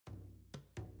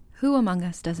Who among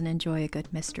us doesn't enjoy a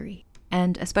good mystery?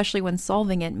 And especially when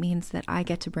solving it means that I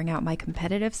get to bring out my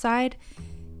competitive side,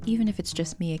 even if it's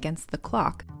just me against the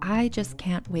clock. I just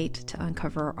can't wait to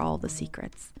uncover all the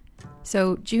secrets.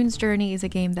 So June's Journey is a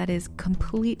game that is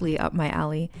completely up my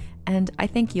alley, and I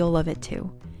think you'll love it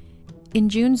too. In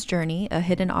June's Journey, a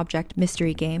hidden object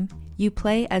mystery game, you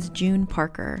play as June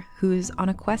Parker, who's on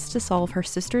a quest to solve her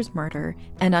sister's murder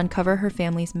and uncover her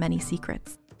family's many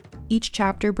secrets. Each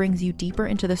chapter brings you deeper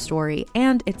into the story,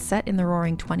 and it's set in the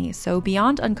Roaring '20s, so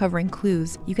beyond uncovering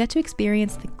clues, you get to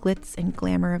experience the glitz and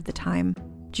glamour of the time.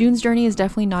 June's Journey is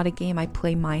definitely not a game I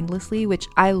play mindlessly, which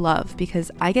I love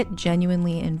because I get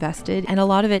genuinely invested, and a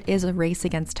lot of it is a race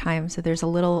against time, so there's a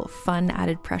little fun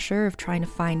added pressure of trying to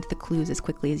find the clues as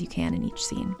quickly as you can in each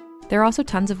scene. There are also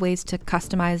tons of ways to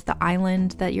customize the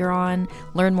island that you're on,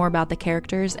 learn more about the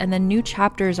characters, and then new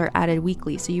chapters are added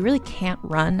weekly, so you really can't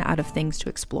run out of things to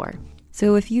explore.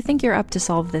 So if you think you're up to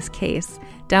solve this case,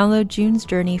 download June's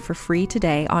Journey for free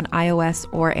today on iOS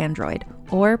or Android,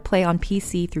 or play on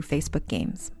PC through Facebook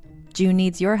Games. June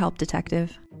needs your help,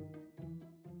 detective.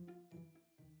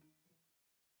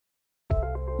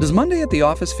 Does Monday at the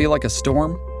office feel like a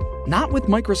storm? Not with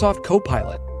Microsoft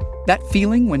Copilot. That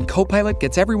feeling when Copilot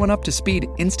gets everyone up to speed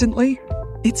instantly?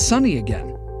 It's sunny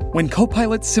again. When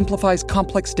Copilot simplifies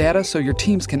complex data so your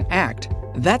teams can act,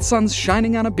 that sun's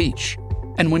shining on a beach.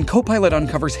 And when Copilot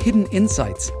uncovers hidden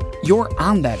insights, you're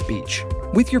on that beach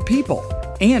with your people,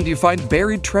 and you find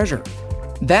buried treasure.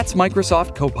 That's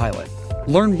Microsoft Copilot.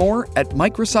 Learn more at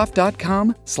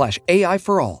Microsoft.com/AI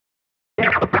for all.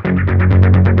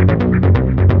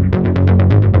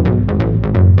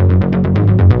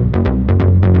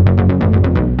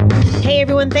 Hey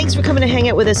everyone, thanks for coming to hang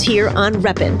out with us here on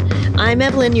Reppin. I'm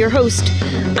Evelyn, your host.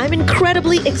 I'm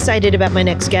incredibly excited about my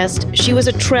next guest. She was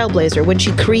a trailblazer when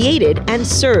she created and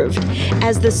served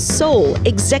as the sole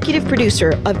executive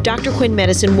producer of Dr. Quinn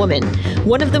Medicine Woman,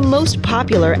 one of the most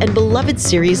popular and beloved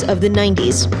series of the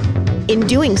 90s. In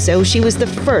doing so, she was the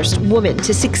first woman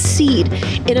to succeed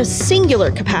in a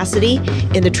singular capacity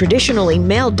in the traditionally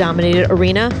male-dominated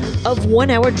arena of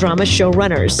one-hour drama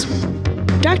showrunners.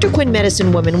 Dr. Quinn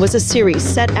Medicine Woman was a series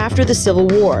set after the Civil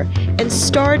War and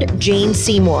starred Jane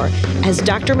Seymour as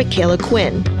Dr. Michaela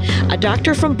Quinn, a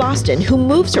doctor from Boston who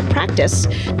moves her practice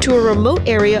to a remote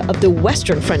area of the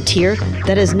western frontier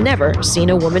that has never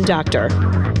seen a woman doctor.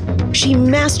 She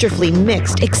masterfully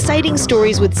mixed exciting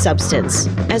stories with substance,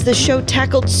 as the show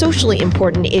tackled socially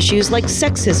important issues like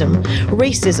sexism,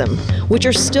 racism, which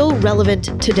are still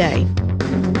relevant today.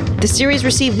 The series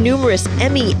received numerous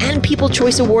Emmy and People's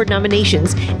Choice Award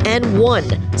nominations and won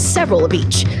several of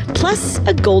each, plus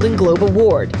a Golden Globe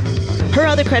Award. Her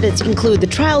other credits include The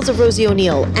Trials of Rosie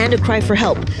O'Neill and A Cry for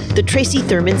Help, the Tracy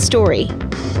Thurman story.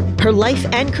 Her life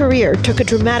and career took a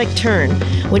dramatic turn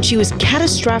when she was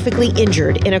catastrophically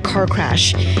injured in a car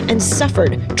crash and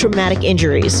suffered traumatic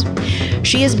injuries.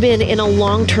 She has been in a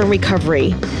long-term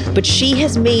recovery, but she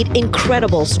has made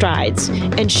incredible strides,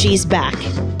 and she's back.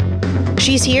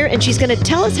 She's here, and she's going to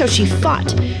tell us how she fought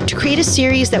to create a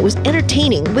series that was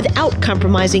entertaining without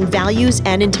compromising values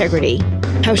and integrity,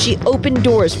 how she opened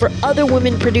doors for other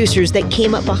women producers that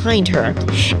came up behind her,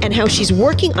 and how she's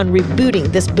working on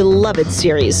rebooting this beloved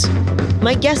series.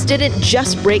 My guest didn't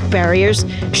just break barriers,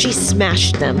 she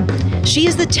smashed them. She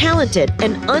is the talented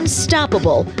and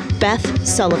unstoppable Beth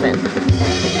Sullivan.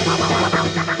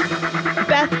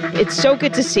 Beth, it's so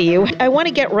good to see you. I want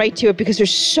to get right to it because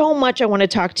there's so much I want to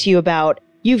talk to you about.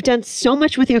 You've done so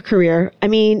much with your career. I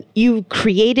mean, you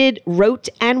created, wrote,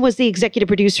 and was the executive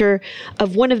producer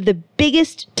of one of the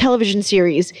biggest television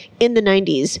series in the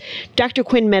 90s, Dr.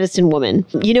 Quinn Medicine Woman.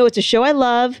 You know, it's a show I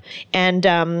love, and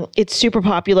it's super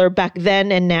popular back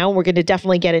then and now. We're going to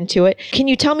definitely get into it. Can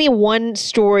you tell me one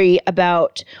story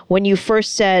about when you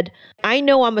first said, I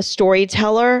know I'm a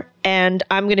storyteller and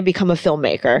I'm going to become a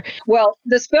filmmaker? Well,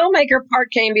 this filmmaker part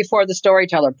came before the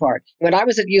storyteller part. When I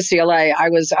was at UCLA, I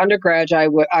was undergrad. I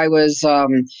was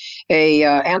a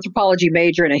anthropology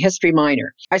major and a history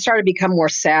minor. I started to become more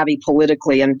savvy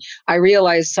politically, and I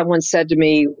realized someone said to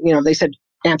me, they said,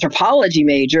 anthropology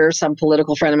major, some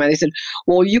political friend of mine, they said,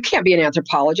 well, you can't be an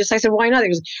anthropologist. I said, why not? He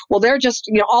goes, well, they're just,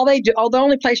 all they do, the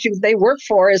only place they work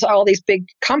for is all these big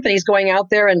companies going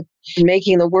out there and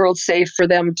making the world safe for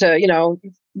them to,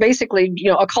 basically,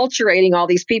 acculturating all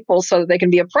these people so that they can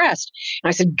be oppressed. And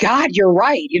I said, God, you're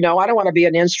right. I don't want to be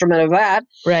an instrument of that.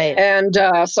 Right. And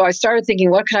so I started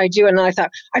thinking, what can I do? And then I thought,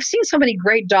 I've seen so many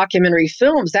great documentary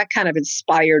films. That kind of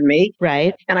inspired me.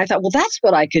 Right. And I thought, well, that's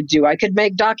what I could do. I could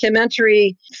make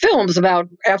documentary films about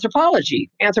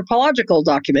anthropology, anthropological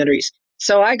documentaries.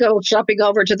 So I go jumping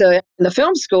over to the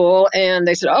film school, and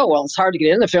they said, "Oh, well, it's hard to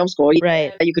get into film school.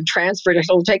 Right. You could transfer.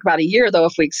 It'll take about a year, though,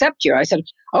 if we accept you." I said,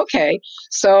 "Okay."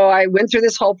 So I went through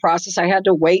this whole process. I had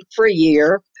to wait for a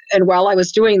year. And while I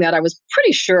was doing that, I was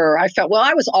pretty sure. I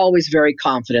was always very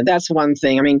confident. That's one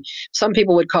thing. I mean, some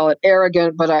people would call it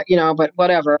arrogant, but but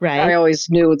whatever. Right. I always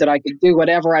knew that I could do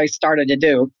whatever I started to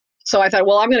do. So I thought,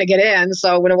 well, I'm going to get in.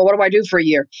 So what do I do for a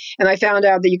year? And I found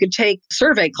out that you could take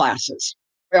survey classes.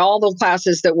 All the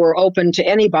classes that were open to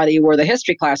anybody were the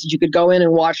history classes. You could go in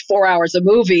and watch 4 hours of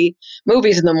movies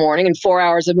in the morning and 4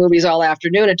 hours of movies all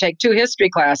afternoon and take 2 history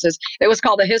classes. It was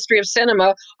called the history of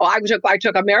cinema. I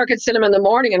took American cinema in the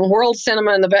morning and world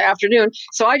cinema in the afternoon.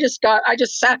 So I just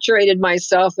saturated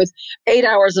myself with 8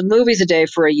 hours of movies a day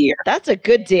for a year. That's a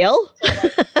good deal.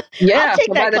 Yeah, I'll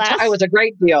take that class. It was a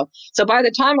great deal. So by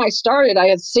the time I started, I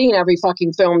had seen every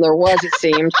fucking film there was, it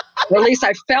seemed. Or at least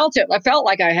I felt it. I felt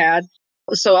like I had.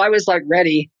 So I was like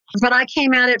ready. But I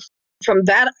came at it from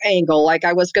that angle, like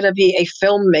I was going to be a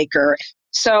filmmaker.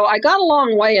 So I got a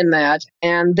long way in that.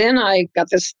 And then I got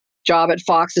this job at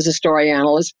Fox as a story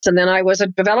analyst. And then I was a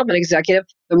development executive.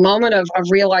 The moment of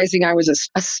realizing I was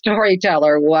a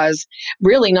storyteller was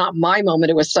really not my moment.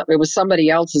 It was somebody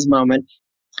else's moment.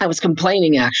 I was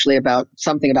complaining actually about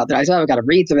something about that. I said, I've got to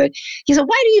read through it. He said,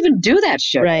 why do you even do that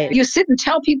shit? Right. You sit and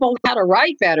tell people how to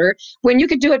write better when you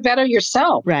could do it better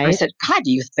yourself. Right. I said, God,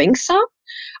 do you think so?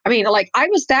 I mean, like I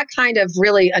was that kind of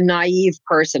really a naive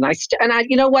person.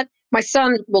 You know what? My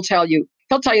son will tell you.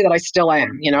 He'll tell you that I still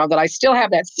am, that I still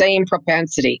have that same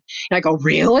propensity. And I go,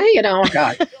 really? Oh,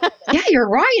 God. Yeah, you're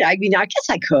right. I mean, I guess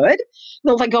I could.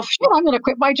 They'll like go, shit, I'm going to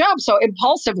quit my job. So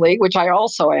impulsively, which I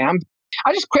also am,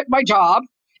 I just quit my job.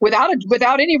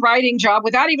 Without any writing job,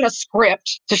 without even a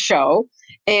script to show.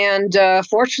 And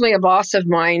fortunately, a boss of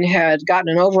mine had gotten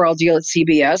an overall deal at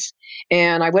CBS.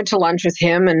 And I went to lunch with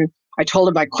him and I told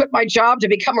him I quit my job to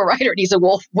become a writer. And he said,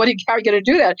 well, how are you going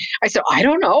to do that? I said, I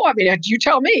don't know. I mean, you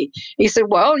tell me. He said,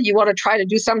 well, you want to try to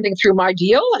do something through my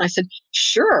deal? And I said,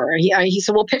 sure. He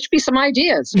said, well, pitch me some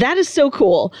ideas. That is so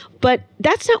cool. But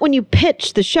that's not when you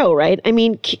pitch the show, right? I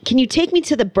mean, can you take me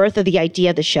to the birth of the idea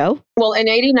of the show? Well, in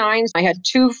 '89, I had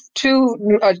two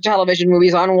television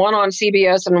movies one on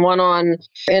CBS and one on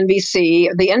NBC.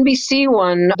 The NBC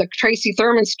one, the Tracy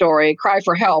Thurman story, Cry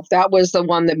for Help, that was the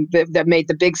one that made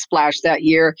the big splash that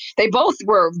year. They both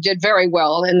did very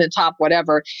well in the top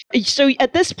whatever. So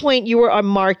at this point, you were a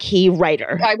marquee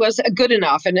writer. I was good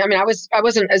enough. And I mean, I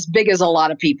wasn't as big as a lot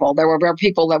of people. There were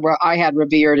people that I had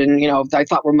revered and, I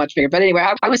thought were much bigger. But anyway,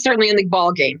 I was certainly in the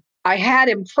ball game. I had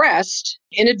impressed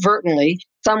inadvertently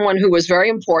someone who was very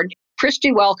important.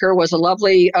 Christy Welker was a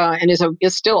lovely and is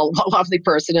still a lovely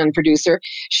person and producer.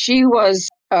 She was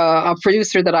a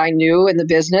producer that I knew in the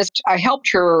business. I helped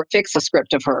her fix a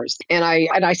script of hers. And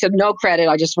I said, no credit.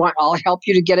 I'll help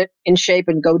you to get it in shape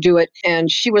and go do it. And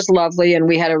she was lovely. And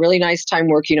we had a really nice time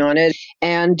working on it.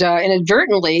 And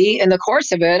inadvertently, in the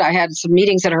course of it, I had some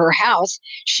meetings at her house.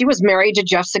 She was married to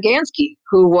Jeff Sagansky,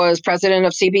 who was president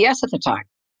of CBS at the time.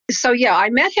 So, yeah, I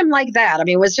met him like that. I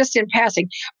mean, it was just in passing.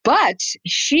 But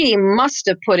she must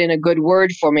have put in a good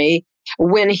word for me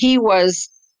when he was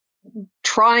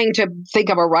trying to think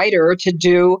of a writer to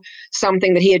do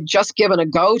something that he had just given a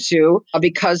go to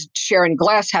because Sharon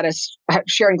Glass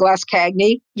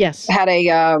Cagney yes, had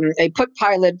a put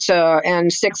pilot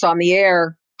and 6 on the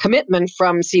air commitment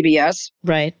from CBS.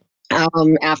 Right.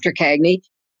 After Cagney.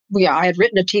 Yeah, I had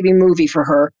written a TV movie for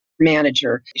her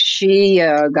manager. She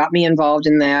got me involved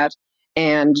in that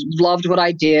and loved what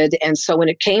I did. And so when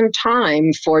it came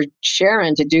time for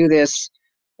Sharon to do this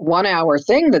 1 hour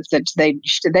thing that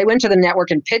they went to the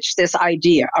network and pitched this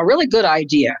idea, a really good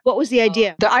idea. What was the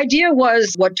idea? The idea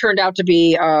was what turned out to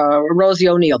be Rosie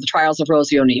O'Neill, the trials of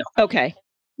Rosie O'Neill. Okay.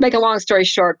 Make a long story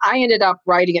short, I ended up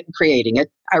writing it and creating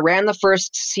it. I ran the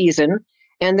first season.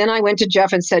 And then I went to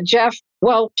Jeff and said, Jeff,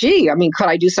 well, gee, I mean, could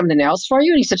I do something else for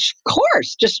you? And he said, of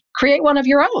course, just create one of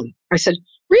your own. I said,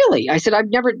 really? I said, I've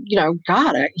never,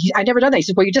 I never done that. He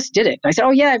said, well, you just did it. I said, oh,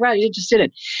 yeah, right, you just did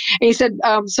it. And he said,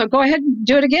 so go ahead and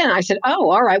do it again. I said, oh,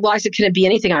 all right. Well, I said, can it be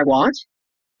anything I want?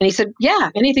 And he said,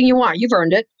 yeah, anything you want. You've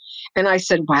earned it. And I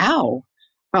said, wow.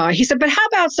 He said, but how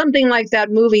about something like that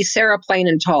movie, Sarah Plain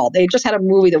and Tall? They just had a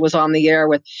movie that was on the air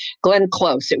with Glenn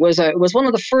Close. It was one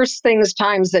of the first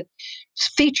times that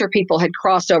feature people had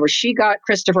crossed over. She got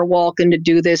Christopher Walken to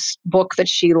do this book that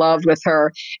she loved with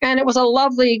her. And it was a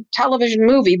lovely television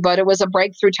movie, but it was a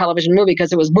breakthrough television movie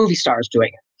because it was movie stars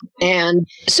doing it. And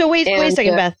so wait a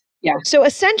second, Beth. Yeah. So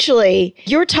essentially,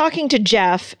 you're talking to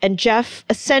Jeff, and Jeff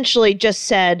essentially just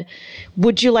said,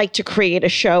 would you like to create a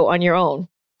show on your own?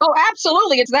 Oh,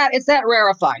 absolutely. It's that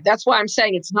rarefied. That's why I'm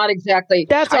saying it's not exactly.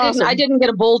 That's awesome. I didn't get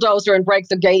a bulldozer and break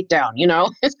the gate down,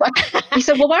 It's like, he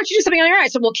said, well, why don't you do something on your own? I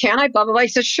said, well, can I? Blah, blah, blah. He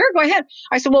said, sure, go ahead.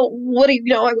 I said, well, what do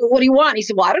you want? He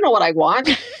said, well, I don't know what I want.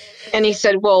 And he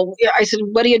said, well, I said,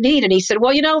 what do you need? And he said,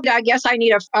 well, I guess I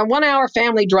need a 1-hour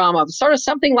family drama, sort of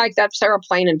something like that Sarah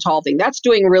Plain and Tall thing. That's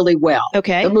doing really well.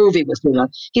 Okay. The movie was doing.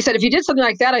 He said, if you did something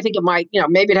like that, I think it might,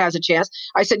 maybe it has a chance.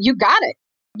 I said, you got it.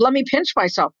 Let me pinch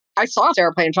myself. I saw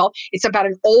Sarah Plain and Tall. It's about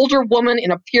an older woman in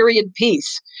a period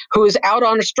piece who is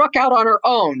struck out on her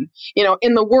own,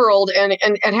 in the world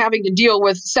and having to deal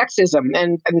with sexism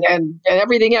and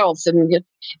everything else. And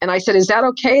I said, is that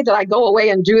okay that I go away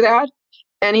and do that?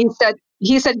 And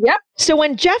he said, yep. So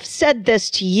when Jeff said this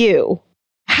to you,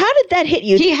 how did that hit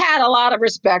you? He had a lot of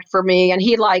respect for me and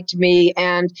he liked me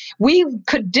and we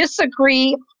could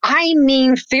disagree,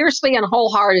 fiercely and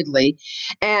wholeheartedly,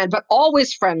 but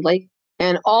always friendly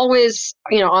and always,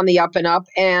 on the up and up,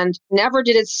 and never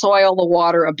did it soil the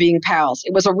water of being pals.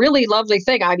 It was a really lovely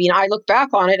thing. I look back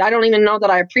on it, I don't even know that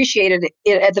I appreciated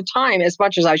it at the time as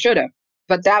much as I should have.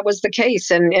 But that was the case.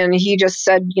 And he just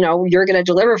said, you're going to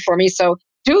deliver for me. So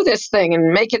do this thing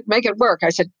and make it work. I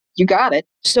said, you got it.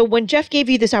 So when Jeff gave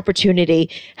you this opportunity,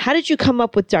 how did you come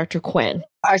up with Dr. Quinn?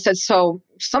 I said, so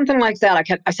something like that.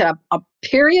 I said, a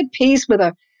period piece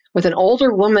with an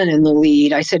older woman in the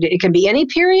lead. I said, it can be any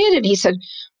period. And he said,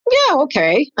 yeah,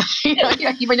 okay. He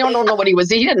don't know what he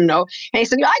didn't know. And he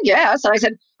said, yeah, I guess.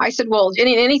 And I said, well,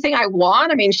 anything I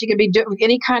want. She could be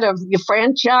any kind of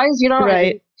franchise,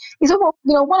 Right. And he said,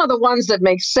 well, one of the ones that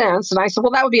makes sense. And I said,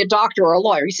 well, that would be a doctor or a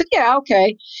lawyer. He said, yeah,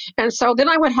 okay. And so then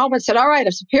I went home and said, all right,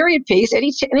 it's a period piece,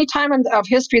 any time of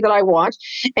history that I want.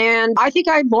 And I think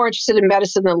I'm more interested in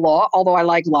medicine than law, although I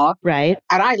like law. Right.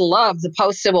 And I love the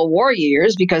post-Civil War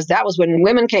years because that was when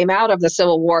women came out of the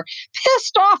Civil War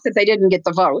pissed off that they didn't get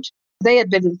the vote. They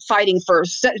had been fighting for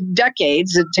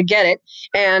decades to get it,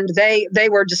 and they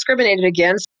were discriminated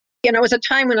against. It was a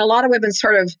time when a lot of women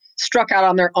sort of struck out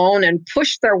on their own and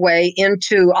pushed their way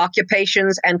into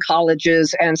occupations and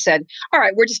colleges and said, all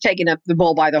right, we're just taking up the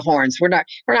bull by the horns. We're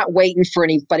not waiting for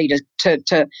anybody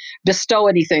to bestow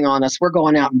anything on us. We're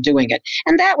going out and doing it.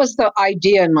 And that was the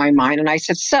idea in my mind. And I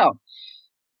said, so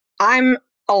I'm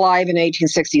alive in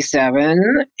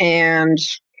 1867 and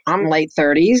I'm late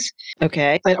 30s.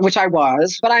 Okay. Which I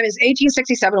was, but I was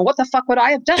 1867. What the fuck would I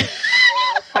have done?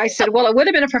 I said, well, it would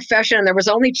have been a profession. And there was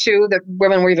only two that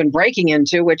women were even breaking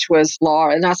into, which was law.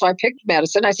 And that's why I picked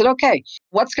medicine. I said, okay,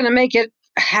 what's going to make it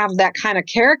have that kind of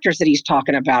characters that he's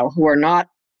talking about who are not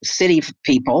city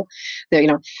people?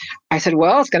 I said,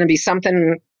 well, it's going to be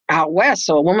something out west.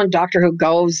 So a woman doctor who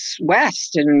goes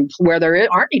west and where there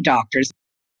aren't any doctors.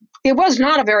 It was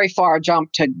not a very far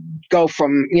jump to go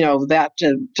from, that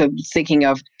to thinking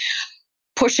of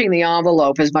pushing the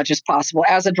envelope as much as possible.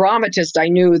 As a dramatist, I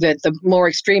knew that the more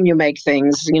extreme you make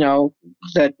things, more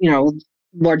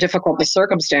difficult the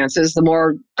circumstances, the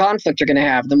more conflict you're going to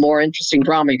have, the more interesting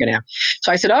drama you're going to have.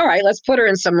 So I said, all right, let's put her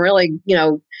in some really,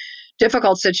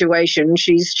 difficult situation.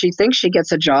 She thinks she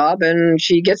gets a job and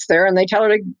she gets there and they tell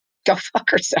her to go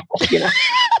fuck herself,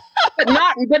 But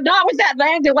not with that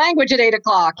language at 8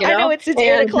 o'clock, I know it's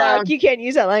 8 o'clock. You can't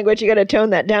use that language. You got to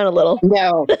tone that down a little.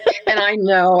 No. And I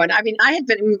know. And I had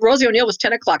been, Rosie O'Neill was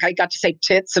 10 o'clock. I got to say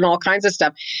tits and all kinds of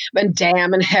stuff and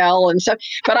damn and hell and stuff.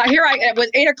 But it was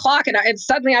 8 o'clock and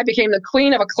suddenly I became the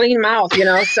queen of a clean mouth,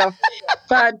 so,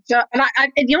 but,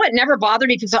 it never bothered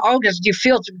me because, do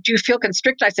you feel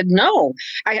constricted? I said, no,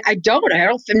 I don't.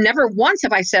 Never once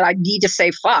have I said I need to say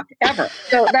fuck ever.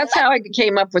 So that's how I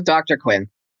came up with Dr. Quinn.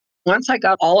 Once I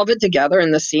got all of it together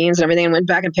and the scenes and everything and went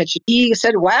back and pitched it, he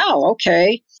said, wow,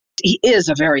 okay. He is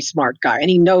a very smart guy and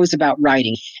he knows about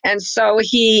writing. And so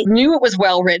he knew it was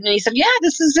well written and he said, yeah,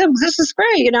 this is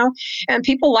great, and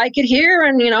people like it here.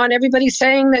 And, and everybody's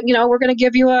saying that, we're going to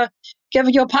give you a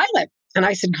pilot. And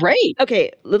I said, great.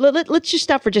 Okay. Let's just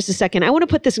stop for just a second. I want to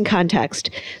put this in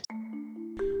context.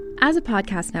 As a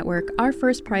podcast network, our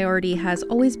first priority has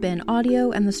always been audio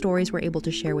and the stories we're able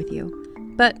to share with you.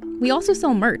 But we also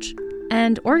sell merch,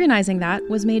 and organizing that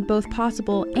was made both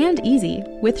possible and easy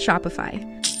with Shopify.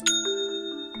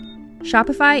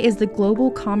 Shopify is the global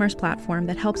commerce platform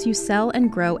that helps you sell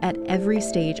and grow at every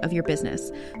stage of your business,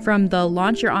 from the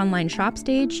launch your online shop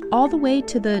stage all the way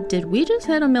to the did we just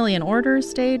hit 1 million orders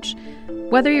stage.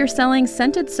 Whether you're selling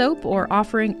scented soap or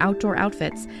offering outdoor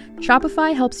outfits,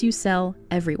 Shopify helps you sell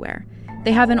everywhere.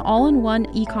 They have an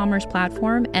all-in-one e-commerce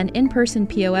platform and in-person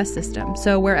POS system,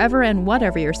 so wherever and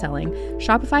whatever you're selling,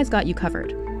 Shopify's got you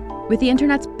covered. With the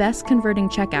internet's best converting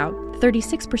checkout,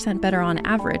 36% better on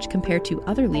average compared to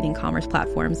other leading commerce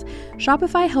platforms,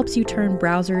 Shopify helps you turn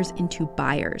browsers into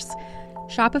buyers.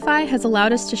 Shopify has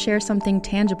allowed us to share something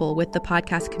tangible with the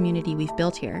podcast community we've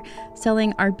built here,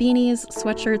 selling our beanies,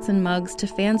 sweatshirts, and mugs to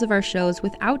fans of our shows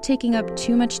without taking up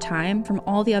too much time from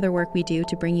all the other work we do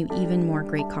to bring you even more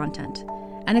great content.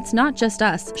 And it's not just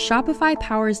us. Shopify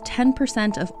powers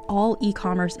 10% of all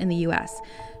e-commerce in the US.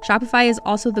 Shopify is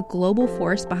also the global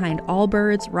force behind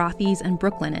Allbirds, Rothy's, and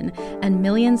Brooklinen, and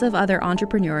millions of other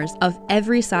entrepreneurs of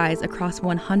every size across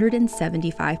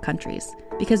 175 countries.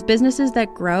 Because businesses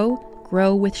that grow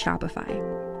with Shopify.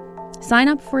 Sign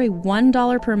up for a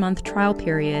 $1 per month trial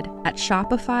period at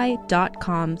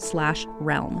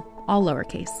shopify.com/realm, all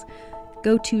lowercase.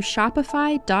 Go to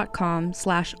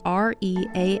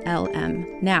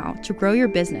shopify.com/REALM now to grow your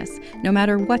business, no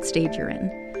matter what stage you're in.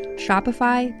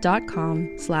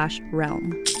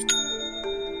 Shopify.com/realm.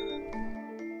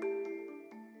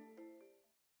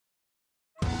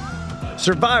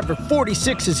 Survivor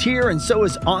 46 is here, and so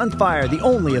is On Fire, the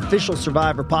only official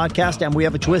Survivor podcast, and we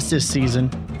have a twist this season.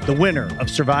 The winner of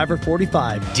Survivor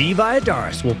 45, Dee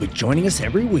Valladares, will be joining us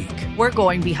every week. We're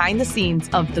going behind the scenes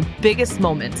of the biggest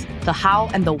moments, the how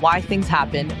and the why things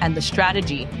happen, and the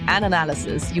strategy and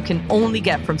analysis you can only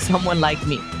get from someone like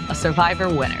me, a Survivor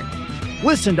winner.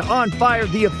 Listen to On Fire,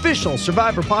 the official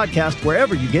Survivor podcast,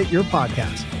 wherever you get your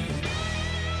podcasts.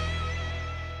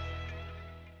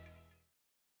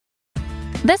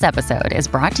 This episode is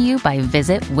brought to you by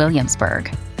Visit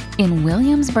Williamsburg. In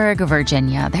Williamsburg,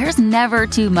 Virginia, there's never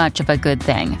too much of a good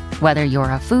thing. Whether you're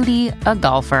a foodie, a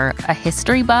golfer, a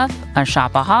history buff, a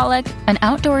shopaholic, an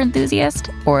outdoor enthusiast,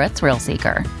 or a thrill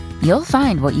seeker, you'll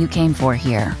find what you came for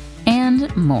here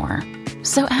and more.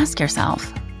 So ask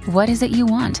yourself, what is it you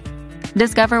want?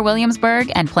 Discover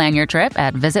Williamsburg and plan your trip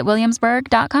at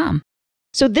visitwilliamsburg.com.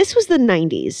 So this was the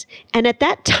 90s. And at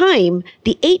that time,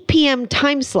 the 8 p.m.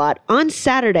 time slot on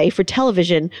Saturday for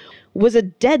television was a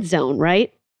dead zone,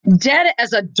 right? Dead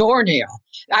as a doornail.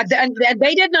 And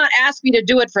they did not ask me to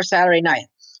do it for Saturday night.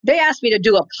 They asked me to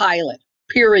do a pilot,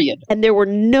 period. And there were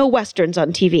no Westerns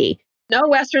on TV. No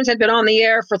Westerns had been on the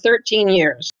air for 13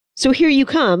 years. So here you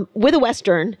come with a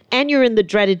Western, and you're in the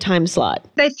dreaded time slot.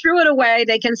 They threw it away.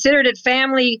 They considered it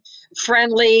family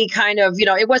friendly, kind of,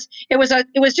 it was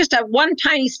just a one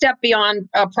tiny step beyond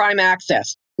prime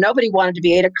access. Nobody wanted to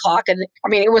be 8 o'clock. And I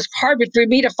mean, it was hard for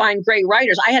me to find great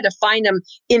writers. I had to find them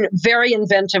in very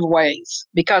inventive ways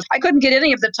because I couldn't get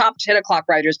any of the top 10 o'clock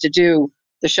writers to do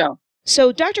the show.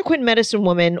 So Dr. Quinn, Medicine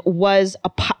Woman was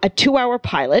a 2-hour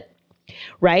pilot,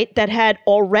 right? That had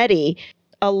already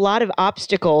a lot of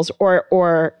obstacles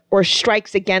or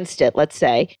strikes against it, let's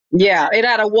say. Yeah, it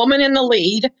had a woman in the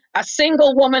lead, a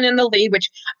single woman in the lead,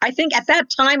 which I think at that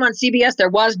time on CBS, there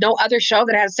was no other show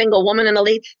that had a single woman in the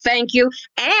lead. Thank you.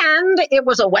 And it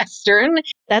was a Western.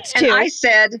 That's two. And I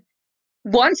said,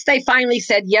 once they finally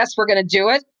said, yes, we're going to do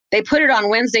it, they put it on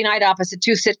Wednesday night opposite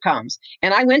 2 sitcoms.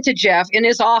 And I went to Jeff in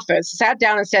his office, sat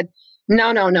down and said,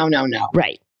 no.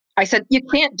 Right. I said, you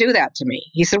can't do that to me.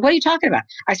 He said, what are you talking about?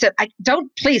 I said,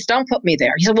 please don't put me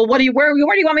there. He said, well, where do you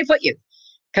want me to put you?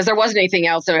 Because there wasn't anything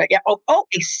else.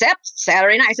 Except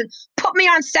Saturday night. I said, put me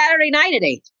on Saturday night at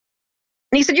 8.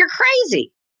 And he said, you're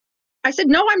crazy. I said,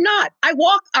 no, I'm not. I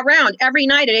walk around every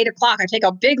night at 8 o'clock. I take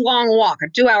a big, long walk, a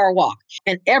 2-hour walk.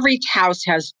 And every house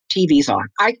has TVs on.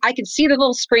 I can see the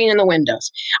little screen in the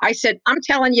windows. I said, I'm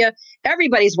telling you,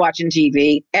 everybody's watching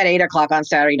TV at 8 o'clock on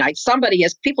Saturday night. Somebody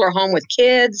is. People are home with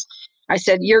kids. I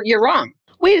said, you're wrong.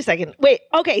 Wait a second.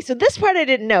 Okay. So this part I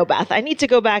didn't know, Beth. I need to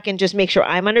go back and just make sure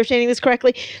I'm understanding this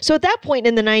correctly. So at that point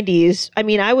in the 90s, I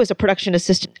mean, I was a production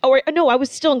assistant. Or no, I was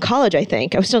still in college, I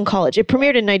think. I was still in college. It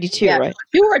premiered in 92, yeah, right?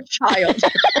 You were a child.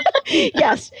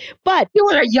 Yes. But you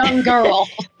were a young girl.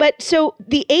 But so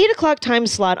the 8 o'clock time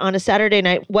slot on a Saturday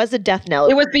night was a death knell.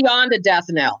 It was beyond a death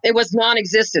knell. It was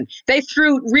non-existent. They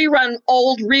threw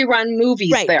old rerun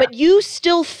movies right, there. But you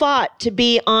still fought to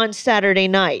be on Saturday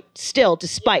night, still,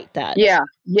 despite that. Yeah.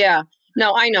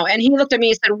 No, I know. And he looked at me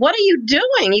and said, what are you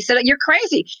doing? He said, you're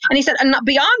crazy. And he said, and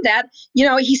beyond that,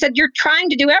 he said, you're trying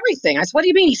to do everything. I said, what do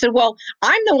you mean? He said, well,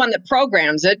 I'm the one that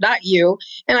programs it, not you.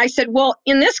 And I said, well,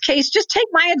 in this case, just take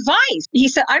my advice. He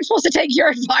said, I'm supposed to take your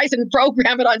advice and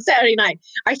program it on Saturday night.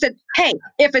 I said, hey,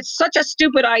 if it's such a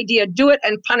stupid idea, do it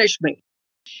and punish me.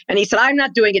 And he said, I'm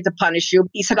not doing it to punish you.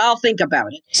 He said, I'll think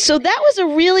about it. So that was a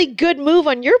really good move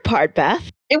on your part,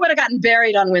 Beth. It would have gotten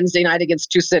buried on Wednesday night against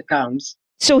 2 sitcoms.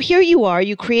 So here you are,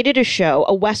 you created a show,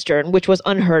 a Western, which was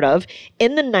unheard of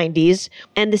in the 90s.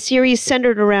 And the series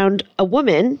centered around a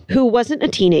woman who wasn't a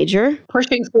teenager.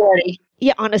 Pushing 40.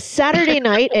 Yeah, on a Saturday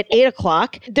night at 8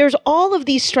 o'clock. There's all of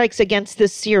these strikes against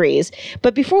this series.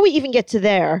 But before we even get to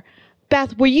there,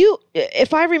 Beth, were you,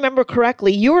 if I remember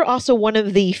correctly, you were also one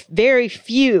of the very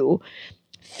few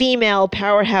female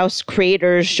powerhouse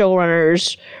creators,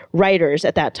 showrunners, writers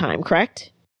at that time,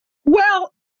 correct?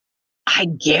 Well, I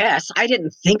guess I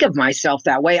didn't think of myself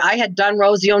that way. I had done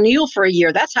Rosie O'Neill for a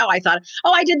year. That's how I thought,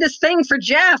 oh, I did this thing for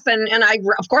Jeff. And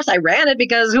of course, I ran it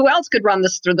because who else could run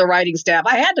this through the writing staff?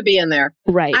 I had to be in there.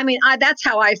 Right. I mean, that's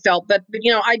how I felt. But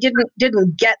I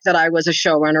didn't get that I was a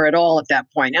showrunner at all at that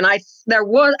point. And I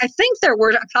think there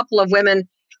were a couple of women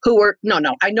who were,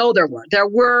 I know there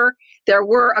were. There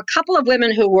were a couple of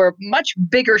women who were much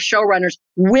bigger showrunners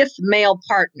with male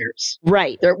partners.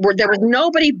 Right. There was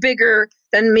nobody bigger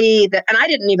than me and I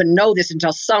didn't even know this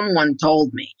until someone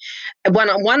told me. When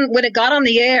it got on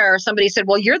the air, somebody said,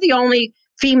 "Well, you're the only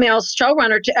female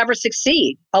showrunner to ever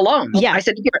succeed alone." Yeah. I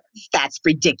said, "That's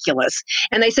ridiculous."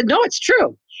 And they said, "No, it's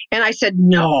true." And I said,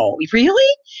 "No,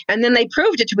 really?" And then they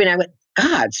proved it to me and I went,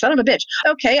 God, son of a bitch.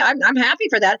 Okay, I'm happy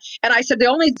for that. And I said, the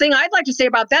only thing I'd like to say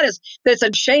about that is that it's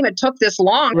a shame it took this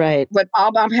long. Right. But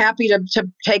I'm happy to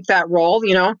take that role,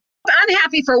 I'm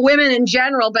happy for women in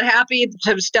general, but happy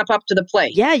to step up to the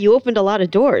plate. Yeah, you opened a lot of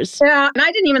doors. Yeah, and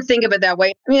I didn't even think of it that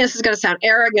way. I mean, this is going to sound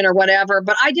arrogant or whatever,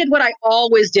 but I did what I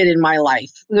always did in my life.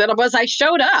 That was I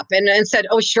showed up and said,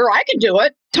 oh, sure, I can do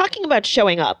it. Talking about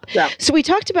showing up. Yeah. So we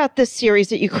talked about this series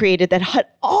that you created that had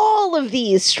all of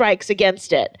these strikes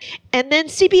against it. And then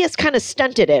CBS kind of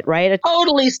stunted it, right?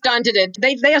 Totally stunted it.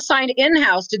 They assigned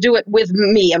in-house to do it with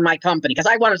me and my company because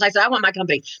I said, I want my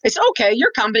company. They said, okay,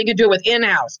 your company can do it with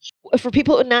in-house. For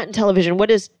people who are not in television, what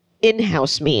does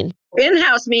in-house mean?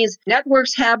 In-house means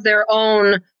networks have their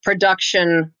own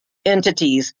production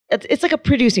entities. It's like a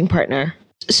producing partner.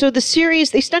 So the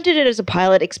series, they stunted it as a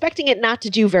pilot, expecting it not to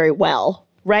do very well.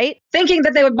 Right? Thinking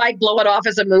that they might blow it off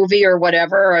as a movie or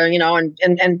whatever, and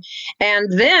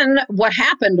then what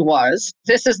happened was,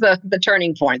 this is the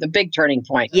turning point, the big turning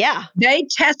point. Yeah. They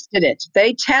tested it.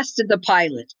 They tested the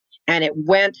pilot and it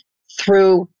went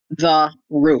through the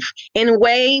roof in a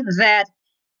way that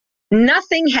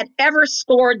nothing had ever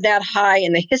scored that high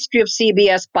in the history of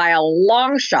CBS by a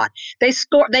long shot. They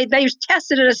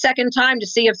tested it a second time to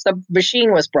see if the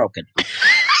machine was broken.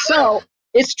 So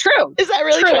it's true. Is that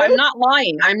really true? I'm not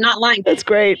lying. That's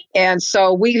great. And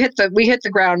so we hit the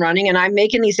ground running, and I'm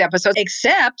making these episodes,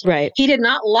 except he did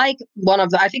not like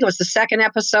I think it was the second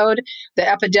episode, the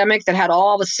epidemic that had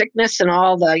all the sickness and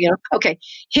all the, okay.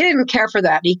 He didn't care for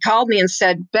that. He called me and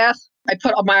said, Beth,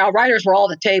 my writers were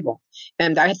all at the table.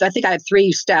 And I think I had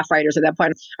 3 staff writers at that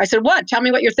point. I said, what? Tell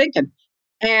me what you're thinking.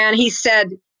 And he said,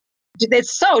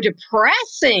 it's so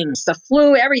depressing. It's the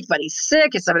flu. Everybody's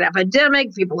sick. It's an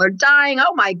epidemic. People are dying.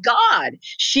 Oh, my God.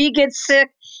 She gets sick.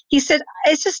 He said,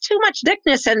 it's just too much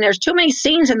thickness and there's too many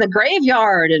scenes in the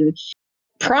graveyard. And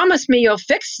promise me you'll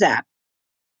fix that.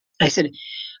 I said,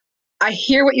 I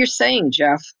hear what you're saying,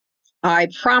 Jeff. I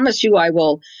promise you I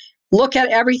will look at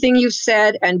everything you've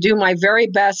said and do my very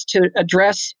best to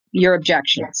address your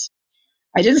objections.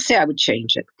 I didn't say I would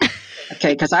change it.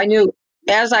 Okay, because I knew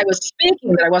as I was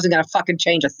speaking that I wasn't going to fucking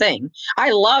change a thing.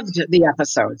 I loved the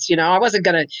episodes. I wasn't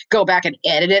going to go back and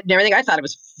edit it and everything. I thought it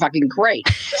was fucking great.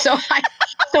 So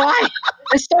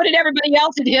so did everybody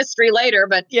else in history later.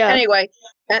 But anyway,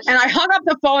 and I hung up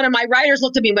the phone and my writers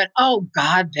looked at me and went, oh,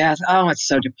 God, Beth, oh, it's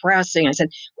so depressing. I said,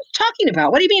 what are you talking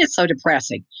about? What do you mean it's so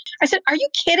depressing? I said, are you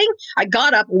kidding? I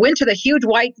got up, went to the huge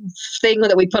white thing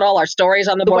that we put all our stories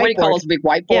on the board. What do you call those big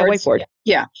whiteboards? Yeah, whiteboard.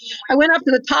 Yeah. I went up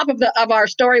to the top of our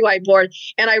story whiteboard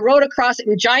and I wrote across it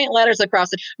in giant letters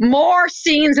across it, more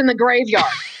scenes in the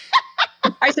graveyard.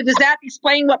 I said, does that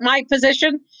explain what my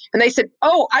position? And they said,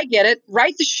 oh, I get it.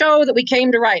 Write the show that we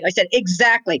came to write. I said,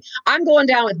 exactly. I'm going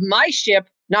down with my ship,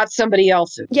 not somebody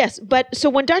else's. Yes. But so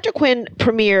when Dr. Quinn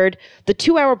premiered the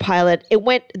 2-hour pilot, it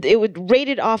was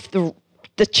rated off the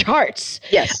charts.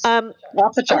 Yes. Off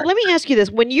the charts. Let me ask you this.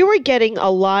 When you were getting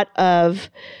a lot of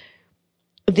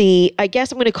I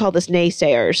guess I'm going to call this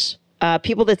naysayers,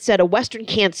 people that said a Western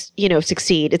can't,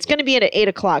 succeed. It's going to be at 8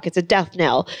 o'clock. It's a death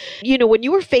knell. When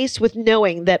you were faced with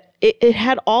knowing that it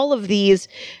had all of these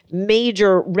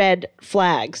major red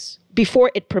flags before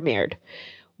it premiered,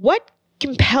 what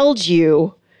compelled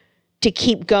you to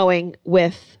keep going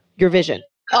with your vision?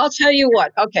 I'll tell you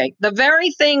what. Okay. The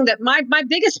very thing that my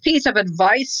biggest piece of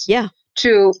advice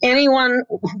to anyone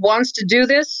who wants to do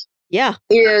this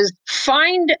is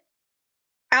find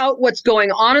out what's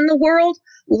going on in the world,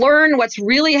 learn what's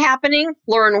really happening,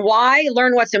 learn why,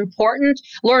 learn what's important,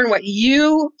 learn what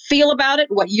you feel about it,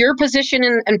 what your position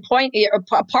and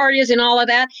part is in all of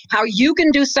that, how you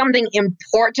can do something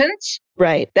important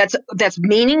Right. That's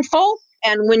meaningful.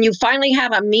 And when you finally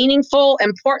have a meaningful,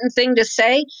 important thing to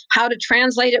say, how to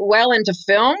translate it well into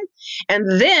film.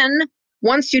 And then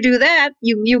once you do that,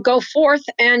 you go forth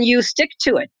and you stick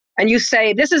to it. And you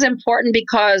say, this is important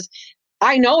because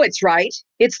I know it's right.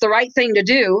 It's the right thing to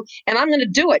do. And I'm going to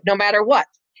do it no matter what.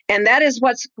 And that is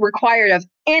what's required of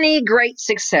any great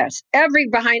success.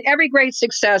 Behind every great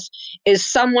success is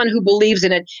someone who believes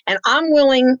in it. And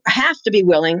have to be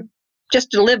willing, just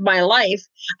to live my life,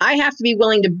 I have to be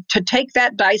willing to take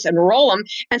that dice and roll them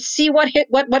and see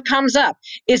what comes up.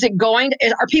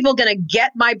 Are people going to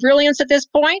get my brilliance at this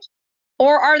point,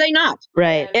 or are they not?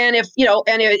 Right. And is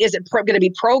it going to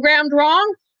be programmed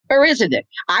wrong, or isn't it?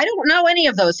 I don't know any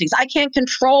of those things. I can't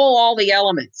control all the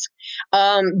elements.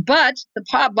 But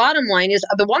the bottom line is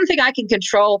the one thing I can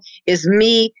control is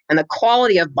me and the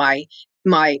quality of my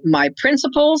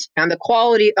principles and the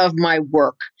quality of my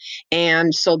work.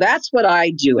 And so that's what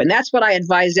I do. And that's what I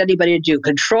advise anybody to do.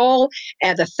 Control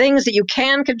and the things that you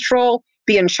can control,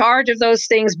 be in charge of those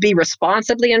things, be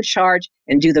responsibly in charge,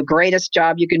 and do the greatest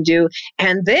job you can do.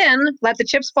 And then let the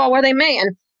chips fall where they may.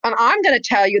 And I'm going to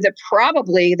tell you that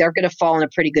probably they're going to fall in a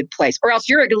pretty good place, or else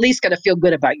you're at least going to feel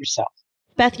good about yourself.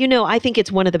 Beth, I think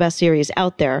it's one of the best series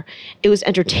out there. It was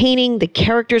entertaining. The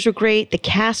characters were great. The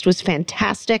cast was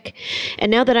fantastic.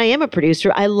 And now that I am a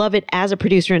producer, I love it as a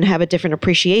producer and have a different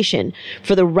appreciation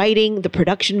for the writing, the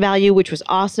production value, which was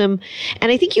awesome.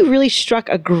 And I think you really struck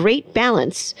a great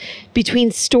balance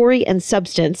between story and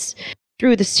substance.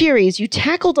 Through the series, you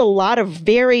tackled a lot of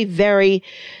very, very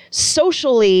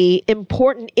socially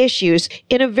important issues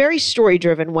in a very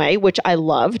story-driven way, which I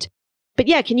loved. But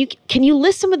yeah, can you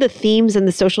list some of the themes and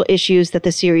the social issues that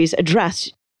the series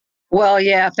addressed? Well,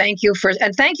 yeah, thank you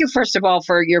first of all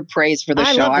for your praise for the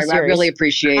show. Love the series. I really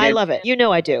appreciate it. I love it.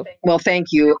 I do. Well, thank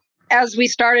you. As we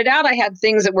started out, I had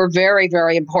things that were very,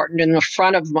 very important in the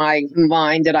front of my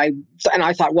mind and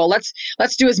I thought, well, let's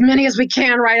do as many as we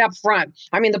can right up front.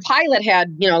 I mean, the pilot had,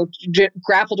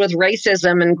 grappled with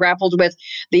racism and grappled with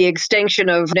the extinction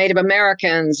of Native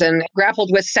Americans and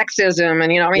grappled with sexism.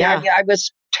 And, I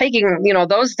was taking,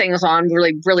 those things on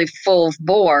really, really full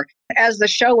bore. As the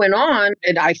show went on,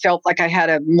 and I felt like I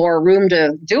had more room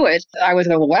to do it, I was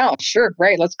going, well, sure,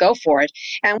 great, let's go for it.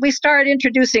 And we started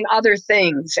introducing other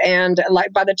things. And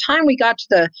by the time we got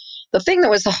to the thing that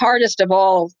was the hardest of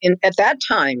all at that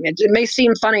time, it may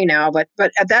seem funny now, but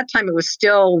at that time it was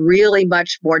still really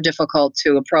much more difficult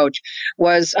to approach,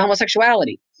 was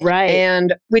homosexuality. Right.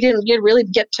 And we didn't really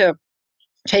get to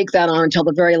take that on until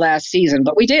the very last season,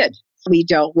 but we did. We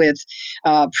dealt with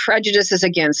prejudices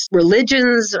against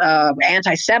religions,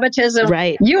 anti-Semitism,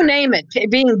 right. You name it,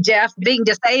 being deaf, being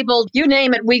disabled, you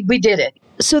name it, we did it.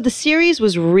 So the series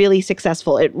was really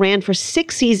successful. It ran for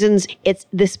 6 seasons. It's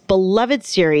this beloved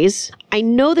series. I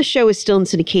know the show is still in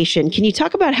syndication. Can you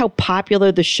talk about how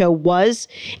popular the show was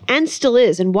and still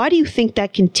is? And why do you think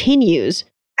that continues?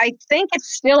 I think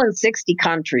it's still in 60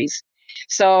 countries.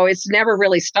 So it's never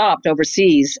really stopped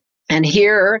overseas. And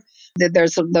here,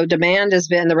 the demand has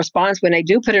been, the response when they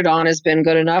do put it on has been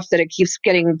good enough that it keeps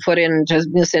getting put into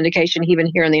syndication, even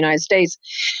here in the United States,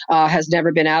 has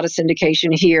never been out of syndication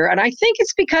here. And I think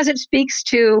it's because it speaks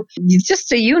to just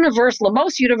the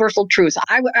most universal truths.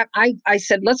 I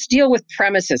said, let's deal with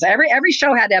premises. Every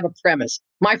show had to have a premise.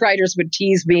 My writers would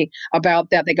tease me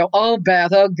about that. They go, oh,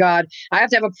 Beth, oh, God, I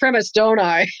have to have a premise, don't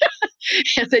I?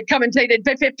 And they'd come and they'd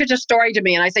pitch a story to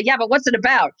me. And I say, yeah, but what's it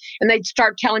about? And they'd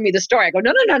start telling me the story. I go,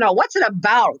 no, what's it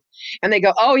about? And they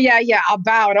go, oh, yeah,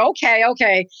 about,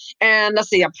 okay. And let's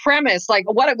see, a premise,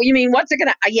 like, what you mean, what's it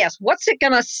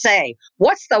going to say?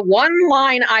 What's the one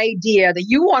line idea that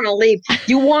you want to leave?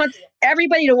 You want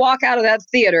everybody to walk out of that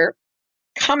theater,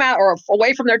 come out or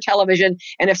away from their television.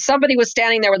 And if somebody was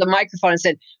standing there with a microphone and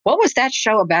said, what was that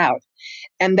show about?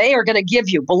 And they are going to give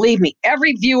you, believe me,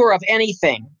 every viewer of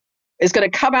anything is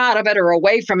going to come out of it or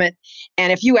away from it.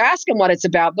 And if you ask them what it's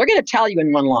about, they're going to tell you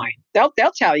in one line. They'll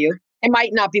tell you. It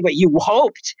might not be what you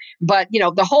hoped, but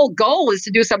the whole goal is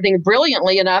to do something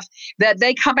brilliantly enough that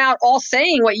they come out all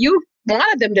saying what you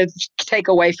wanted them to take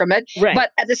away from it, right.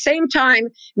 But at the same time,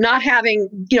 not having,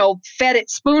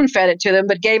 spoon fed it to them,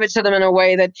 but gave it to them in a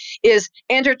way that is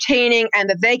entertaining and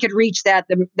that they could reach that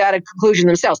conclusion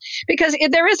themselves. Because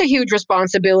there is a huge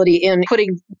responsibility in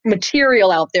putting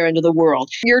material out there into the world.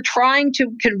 You're trying to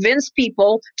convince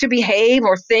people to behave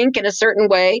or think in a certain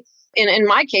way. In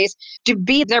my case, to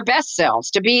be their best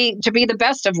selves, to be the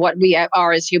best of what we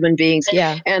are as human beings.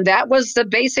 Yeah. And that was the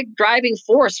basic driving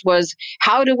force, was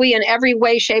how do we in every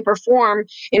way, shape, or form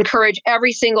encourage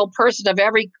every single person of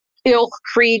every ilk,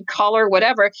 creed, color,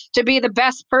 whatever, to be the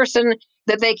best person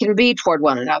that they can be toward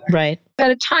one another. Right.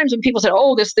 And at times when people say,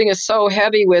 oh, this thing is so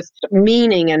heavy with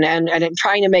meaning and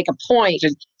trying to make a point,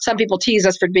 and some people tease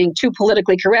us for being too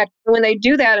politically correct. And when they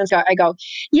do that, and I go,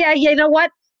 yeah, you know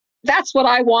what? That's what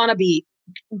I want to be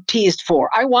teased for.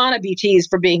 I want to be teased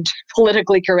for being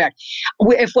politically correct.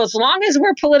 As long as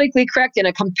we're politically correct in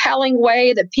a compelling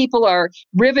way that people are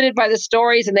riveted by the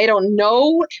stories and they don't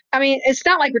know. I mean, it's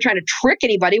not like we're trying to trick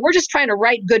anybody. We're just trying to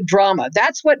write good drama.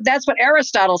 That's what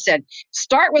Aristotle said.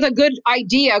 Start with a good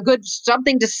idea, good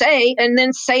something to say, and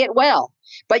then say it well.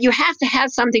 But you have to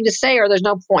have something to say or there's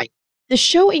no point. The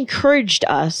show encouraged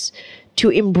us to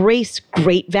embrace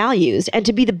great values and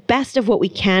to be the best of what we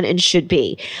can and should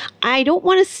be. I don't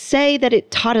want to say that it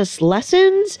taught us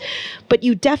lessons, but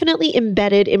you definitely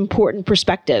embedded important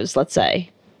perspectives, let's say.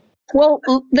 Well,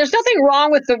 there's nothing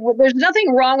wrong with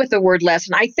the word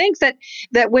lesson. I think that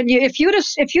when if you'd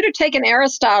have taken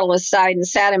Aristotle aside and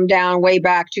sat him down way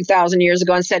back 2,000 years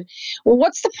ago and said, well,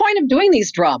 what's the point of doing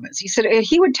these dramas?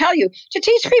 He would tell you to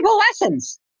teach people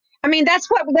lessons. I mean, that's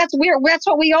what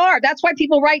we are. That's why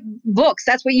people write books.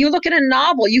 That's what you look at a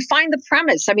novel. You find the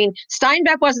premise. I mean,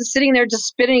 Steinbeck wasn't sitting there just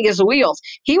spinning his wheels.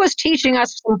 He was teaching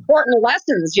us important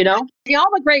lessons, you know. All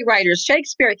the great writers,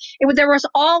 Shakespeare, there was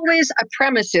always a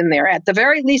premise in there, at the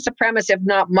very least a premise, if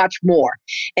not much more.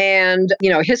 And, you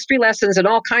know, history lessons and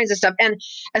all kinds of stuff. And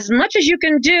as much as you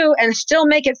can do and still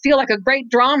make it feel like a great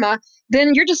drama,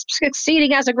 then you're just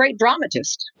succeeding as a great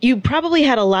dramatist. You probably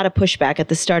had a lot of pushback at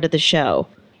the start of the show.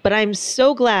 But I'm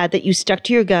so glad that you stuck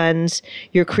to your guns,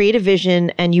 your creative vision,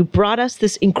 and you brought us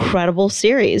this incredible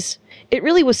series. It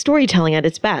really was storytelling at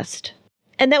its best.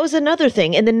 And that was another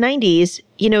thing. In the 90s,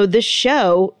 you know,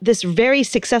 this very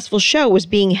successful show was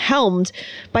being helmed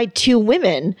by two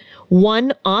women.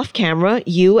 One off camera,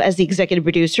 you as the executive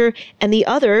producer, and the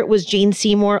other was Jane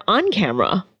Seymour on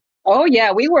camera. Oh,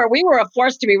 yeah, we were a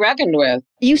force to be reckoned with.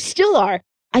 You still are.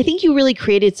 I think you really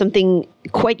created something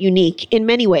quite unique in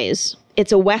many ways.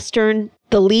 It's a Western.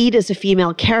 The lead is a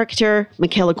female character,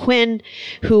 Michaela Quinn,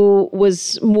 who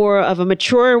was more of a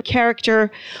mature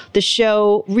character. The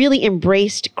show really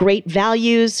embraced great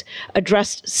values,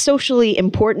 addressed socially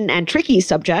important and tricky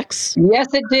subjects. Yes,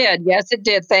 it did. Yes, it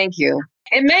did. Thank you.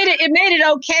 It made it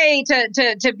okay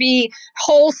to be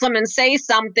wholesome and say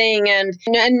something and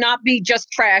not be just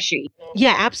trashy.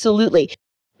 Yeah, absolutely.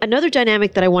 Another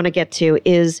dynamic that I want to get to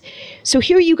is, so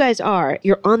here you guys are,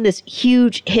 you're on this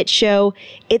huge hit show.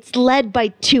 It's led by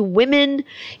two women,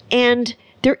 and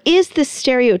there is this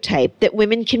stereotype that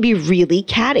women can be really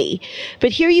catty.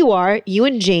 But here you are, you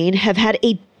and Jane have had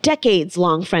a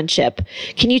decades-long friendship.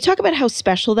 Can you talk about how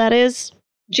special that is?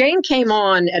 Jane came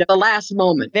on at the last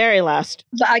moment. Very last.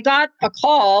 I got a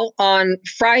call on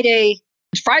Friday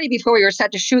before we were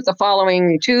set to shoot the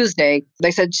following Tuesday.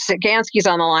 They said, Gansky's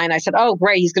on the line. I said, oh,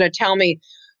 great. He's going to tell me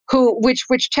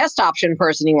which test option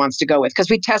person he wants to go with. Because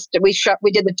we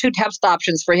did the two test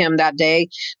options for him that day.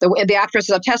 The actress,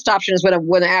 the test option is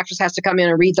when the actress has to come in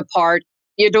and read the part.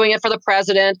 You're doing it for the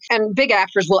president, and big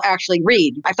actors will actually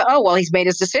read. I thought, oh, well, he's made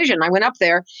his decision. I went up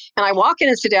there and I walk in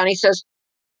and sit down. He says,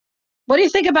 what do you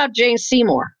think about Jane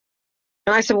Seymour?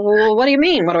 And I said, well, what do you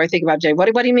mean? What do I think about Jane?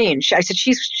 What do you mean? I said,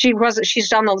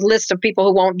 she's on the list of people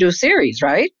who won't do series,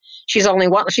 right? She's only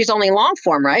long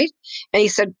form, right? And he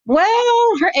said,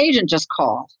 well, her agent just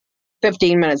called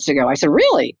 15 minutes ago. I said,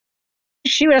 really?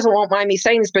 Won't mind me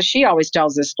saying this, but she always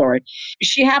tells this story.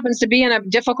 She happens to be in a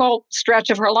difficult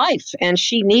stretch of her life, and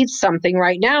she needs something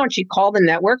right now. And she called the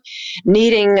network,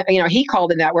 he called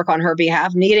the network on her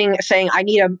behalf, saying, I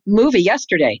need a movie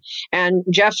yesterday. And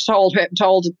Jeff told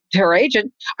her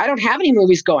agent, I don't have any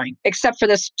movies going except for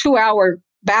this 2-hour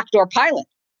backdoor pilot.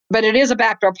 But it is a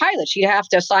backdoor pilot. She'd have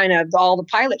to sign all the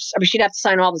pilots. I mean, she'd have to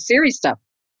sign all the series stuff.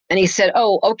 And he said,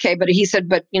 oh, okay. But he said,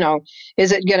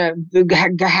 is it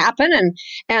going to happen?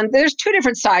 And there's two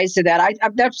different sides to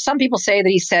that. Some people say that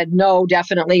he said, no,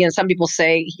 definitely. And some people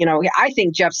say, I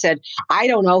think Jeff said, I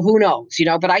don't know, who knows,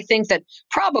 but I think that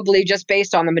probably just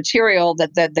based on the material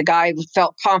that the guy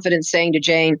felt confident saying to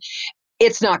Jane,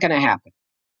 it's not going to happen.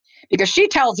 Because she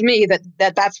tells me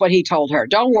that's what he told her.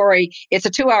 Don't worry, it's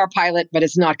a 2-hour pilot, but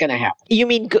it's not going to happen. You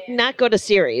mean not go to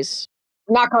series?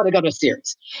 Not going to go to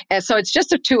series. And so it's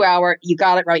just a 2-hour. You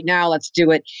got it right now. Let's do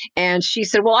it. And she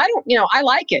said, well, I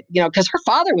like it, because her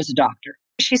father was a doctor.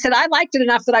 She said, I liked it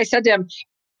enough that I said to him,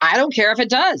 I don't care if it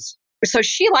does. So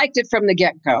she liked it from the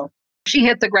get-go. She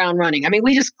hit the ground running. I mean,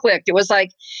 we just clicked. It was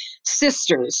like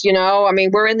sisters, I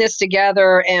mean, we're in this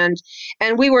together, and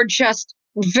we were just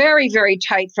very, very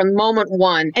tight from moment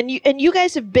one. And you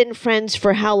guys have been friends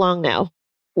for how long now?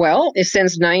 Well,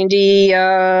 since the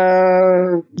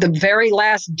very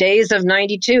last days of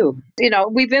 92.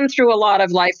 We've been through a lot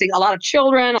of life, a lot of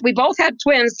children. We both had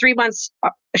twins 3 months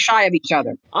shy of each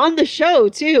other. On the show,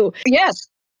 too. Yes.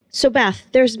 So, Beth,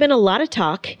 there's been a lot of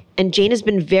talk, and Jane has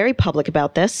been very public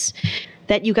about this,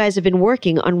 that you guys have been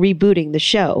working on rebooting the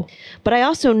show. But I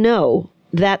also know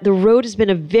that the road has been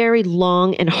a very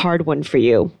long and hard one for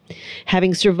you,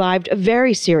 having survived a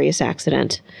very serious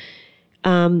accident.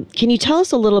 Can you tell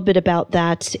us a little bit about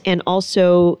that and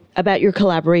also about your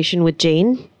collaboration with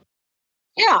Jane?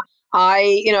 Yeah.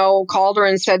 I, called her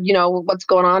and said, what's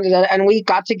going on? And we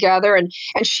got together and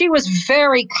she was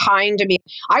very kind to me.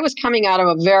 I was coming out of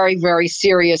a very, very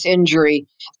serious injury.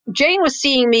 Jane was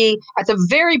seeing me at the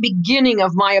very beginning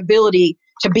of my ability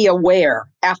to be aware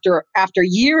after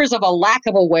years of a lack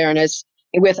of awareness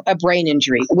with a brain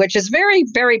injury, which is very,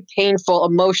 very painful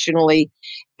emotionally.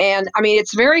 And I mean,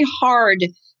 it's very hard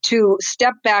to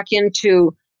step back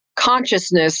into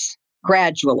consciousness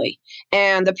gradually.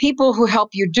 And the people who help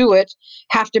you do it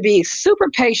have to be super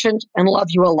patient and love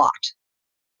you a lot,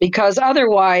 because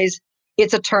otherwise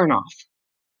it's a turnoff.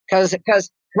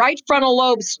 Because right frontal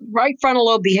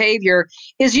lobe behavior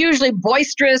is usually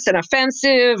boisterous and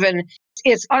offensive, and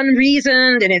it's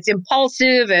unreasoned and it's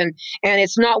impulsive and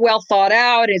it's not well thought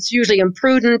out. It's usually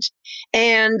imprudent,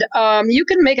 and you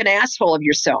can make an asshole of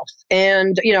yourself.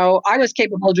 And I was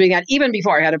capable of doing that even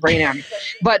before I had a brain damage.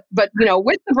 But with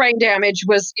the brain damage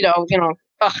was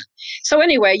ugh. So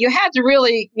anyway, you had to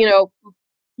really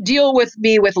deal with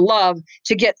me with love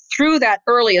to get through that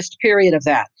earliest period of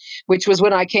that, which was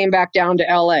when I came back down to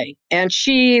LA, and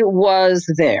she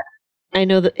was there. I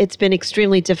know that it's been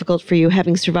extremely difficult for you,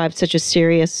 having survived such a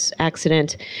serious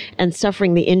accident and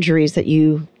suffering the injuries that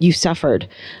you suffered.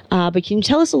 But can you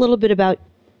tell us a little bit about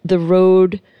the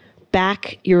road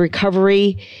back, your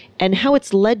recovery, and how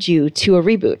it's led you to a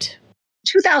reboot?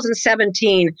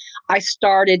 2017, I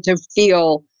started to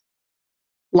feel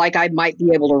like I might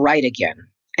be able to write again.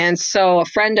 And so a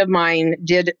friend of mine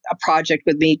did a project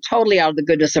with me totally out of the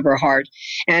goodness of her heart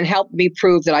and helped me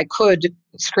prove that I could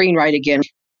screenwrite again.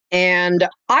 And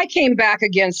I came back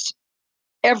against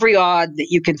every odd that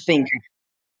you can think of.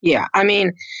 Yeah, I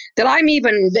mean, that I'm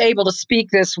even able to speak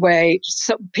this way.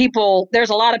 So there's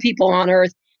a lot of people on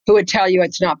earth who would tell you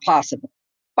it's not possible.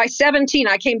 By 17,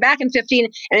 I came back in 15,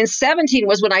 and in 17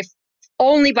 was when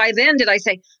only by then did I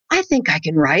say, I think I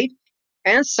can write.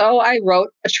 And so I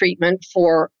wrote a treatment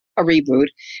for a reboot,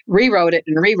 rewrote it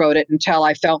until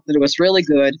I felt that it was really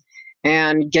good,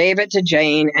 and gave it to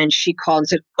Jane, and she called and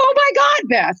said, oh my God,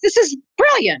 Beth, this is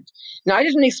brilliant. Now, I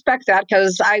didn't expect that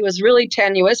because I was really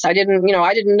tenuous. I didn't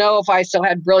know if I still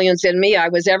had brilliance in me.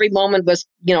 Every moment was,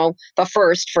 the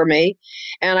first for me.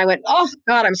 And I went, oh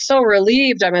God, I'm so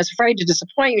relieved. I'm afraid to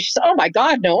disappoint you. She said, oh my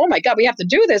God, no. Oh my God, we have to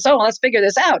do this. Oh, let's figure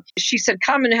this out. She said,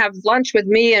 come and have lunch with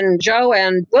me and Joe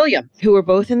and William, who were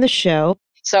both in the show.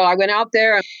 So I went out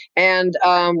there and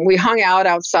we hung out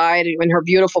outside in her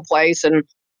beautiful place and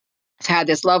had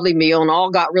this lovely meal and all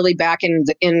got really back in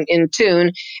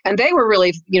tune. And they were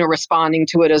really, responding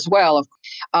to it as well.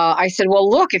 I said, well,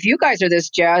 look, if you guys are this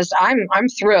jazzed, I'm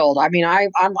thrilled. I mean,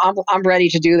 I'm ready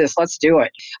to do this. Let's do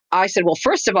it. I said, well,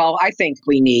 first of all, I think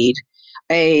we need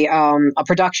a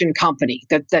production company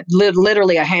that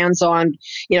literally a hands-on,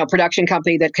 production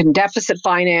company that can deficit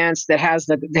finance, that has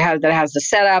the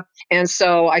setup. And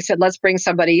so I said, let's bring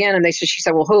somebody in. And she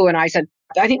said, well, who? And I said,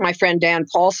 I think my friend Dan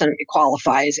Paulson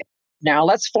qualifies. Now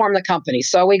let's form the company.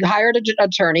 So we hired an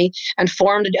attorney and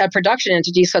formed a production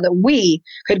entity so that we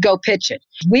could go pitch it.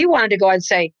 We wanted to go and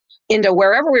say, into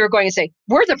wherever we were going and say,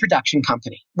 we're the production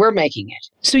company. We're making it.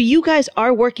 So you guys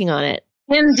are working on it.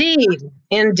 Indeed.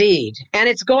 And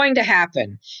it's going to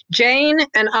happen. Jane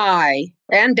and I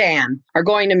and Dan are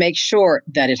going to make sure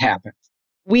that it happens.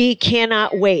 We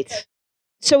cannot wait.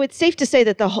 So it's safe to say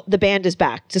that the band is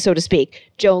back, so to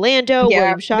speak. Joe Lando,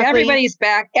 William Shockley. Everybody's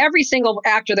back. Every single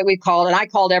actor that we called, and I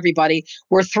called everybody,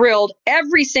 were thrilled.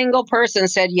 Every single person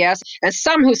said yes, and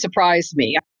some who surprised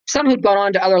me. Some who'd gone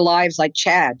on to other lives like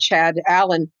Chad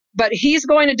Allen. But he's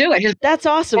going to do it. That's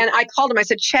awesome. And I called him. I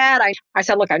said, Chad, I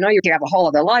said, look, I know you have a whole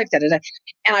other life. And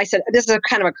I said, this is a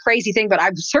kind of a crazy thing, but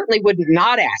I certainly would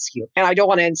not ask you. And I don't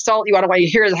want to insult you. I don't want you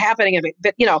to hear it happening.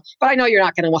 But I know you're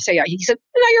not going to say it. He said,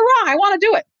 no, you're wrong. I want to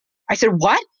do it. I said,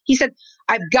 what? He said,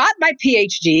 I've got my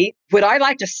PhD. Would I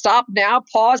like to stop now,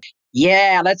 pause?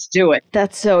 yeah, let's do it.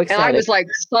 That's so exciting. And I was like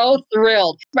so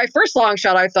thrilled. My first long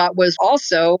shot I thought was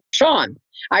also Sean.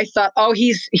 I thought, oh,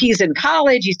 he's in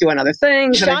college. He's doing other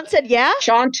things. Sean said, yeah?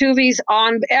 Sean Tuvi's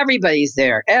on. Everybody's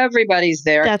there. Everybody's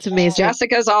there. That's amazing.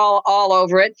 Jessica's all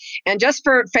over it. And just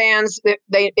for fans,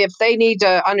 if they need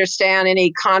to understand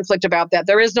any conflict about that,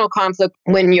 there is no conflict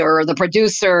when you're the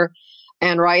producer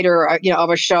and writer, of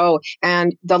a show.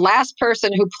 And the last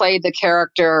person who played the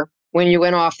character when you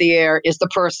went off the air is the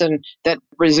person that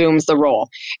resumes the role.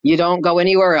 You don't go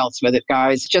anywhere else with it,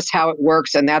 guys. Just how it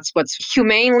works. And that's what's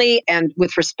humanely and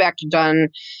with respect done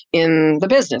in the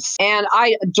business. And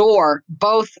I adore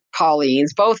both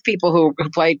Colleens, both people who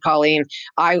played Colleen.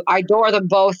 I adore them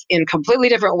both in completely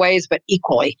different ways, but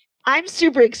equally. I'm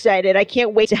super excited. I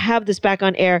can't wait to have this back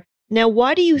on air. Now,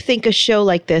 why do you think a show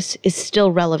like this is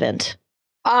still relevant?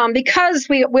 Because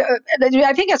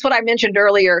I think that's what I mentioned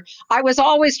earlier. I was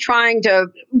always trying to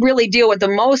really deal with the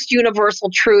most universal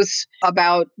truths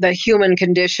about the human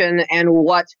condition and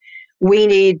what we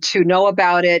need to know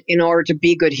about it in order to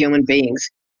be good human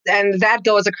beings. And that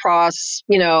goes across,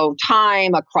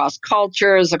 time, across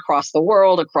cultures, across the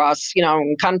world, across,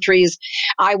 countries.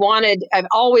 I've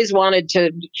always wanted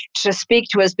to speak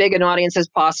to as big an audience as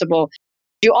possible.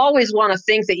 You always want to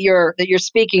think that you're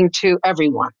speaking to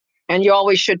everyone. And you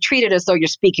always should treat it as though you're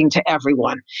speaking to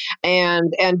everyone,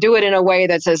 and do it in a way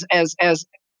that's as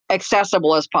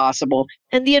accessible as possible.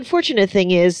 And the unfortunate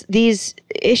thing is these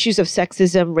issues of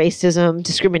sexism, racism,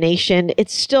 discrimination,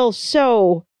 it's still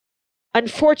so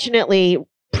unfortunately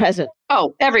present.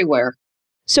 Oh, everywhere.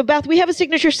 So Beth, we have a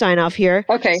signature sign off here.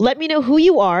 Okay. Let me know who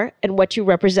you are and what you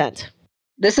represent.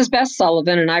 This is Beth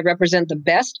Sullivan, and I represent the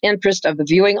best interest of the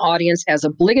viewing audience as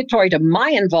obligatory to my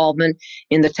involvement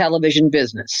in the television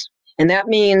business. And that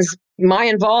means my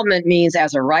involvement means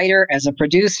as a writer, as a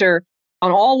producer,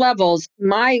 on all levels,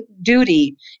 my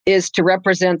duty is to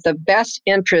represent the best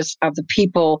interests of the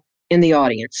people in the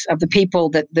audience, of the people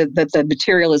that the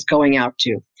material is going out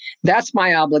to. That's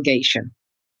my obligation.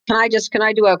 Can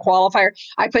I do a qualifier?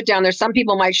 I put down there, some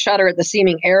people might shudder at the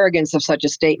seeming arrogance of such a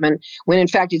statement, when in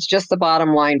fact it's just the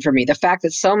bottom line for me. The fact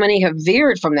that so many have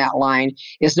veered from that line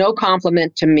is no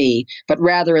compliment to me, but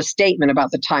rather a statement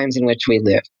about the times in which we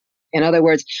live. In other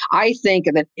words, I think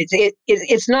that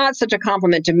it's not such a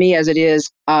compliment to me as it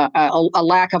is a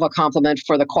lack of a compliment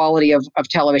for the quality of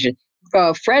television.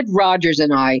 Fred Rogers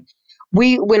and I,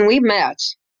 when we met,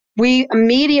 we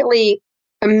immediately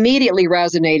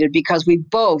resonated because we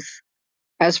both,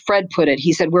 as Fred put it,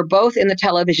 he said, we're both in the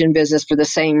television business for the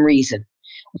same reason.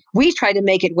 We try to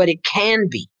make it what it can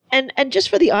be. And just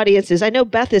for the audiences, I know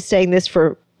Beth is saying this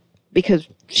because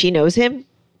she knows him.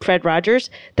 Fred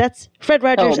Rogers. That's Fred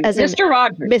Rogers as in Mr.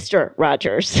 Rogers. Mr.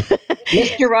 Rogers.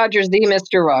 Mr. Rogers, the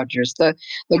Mr. Rogers,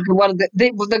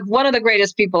 one of the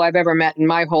greatest people I've ever met in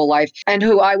my whole life, and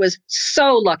who I was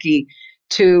so lucky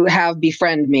to have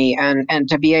befriend me and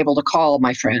to be able to call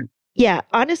my friend. Yeah,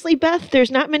 honestly, Beth, there's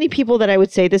not many people that I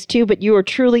would say this to, but you are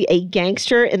truly a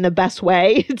gangster in the best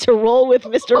way. To roll with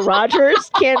Mr. Rogers,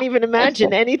 can't even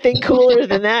imagine anything cooler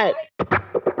than that.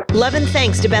 Love and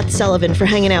thanks to Beth Sullivan for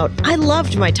hanging out. I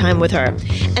loved my time with her.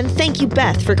 And thank you,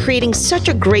 Beth, for creating such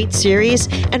a great series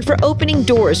and for opening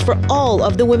doors for all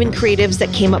of the women creatives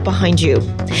that came up behind you.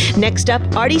 Next up,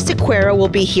 Artie Sequeira will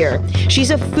be here.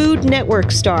 She's a Food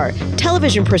Network star,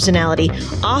 television personality,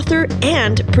 author,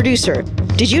 and producer.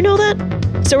 Did you know that?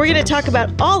 So we're going to talk about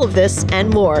all of this and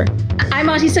more. I'm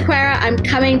Artie Sequeira. I'm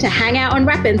coming to hang out on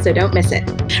Reppin, so don't miss it.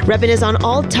 Reppin is on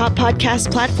all top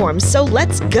podcast platforms, so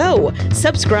let's go.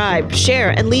 Subscribe,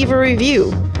 share, and leave a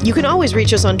review. You can always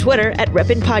reach us on Twitter at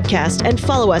Reppin Podcast and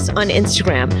follow us on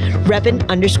Instagram,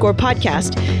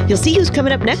 Reppin_podcast. You'll see who's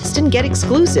coming up next and get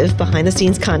exclusive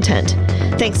behind-the-scenes content.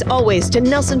 Thanks always to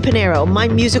Nelson Pinero, my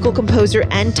musical composer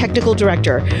and technical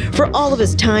director, for all of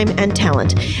his time and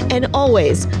talent. And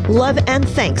always, love and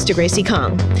thanks to Gracie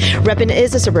Kong. Reppin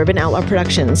is a Suburban Outlaw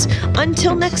Productions.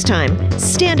 Until next time,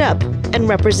 stand up and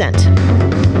represent.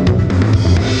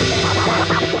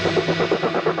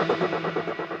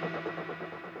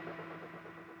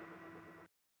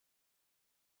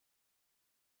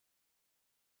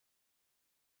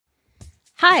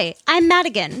 Hi, I'm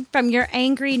Madigan from Your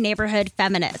Angry Neighborhood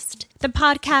Feminist, the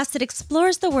podcast that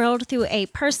explores the world through a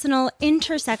personal,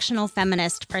 intersectional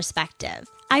feminist perspective.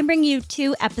 I bring you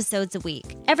 2 episodes a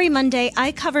week. Every Monday,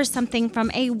 I cover something from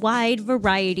a wide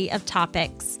variety of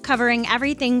topics, covering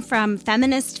everything from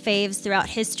feminist faves throughout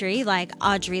history like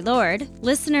Audre Lorde,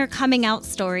 listener coming out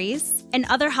stories, and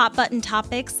other hot-button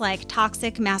topics like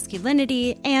toxic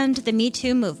masculinity and the Me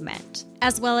Too movement.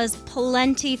 as well as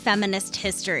plenty feminist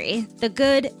history, the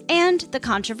good and the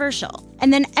controversial.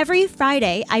 And then every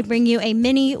Friday, I bring you a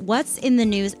mini What's in the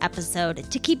News episode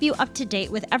to keep you up to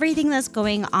date with everything that's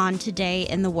going on today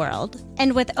in the world.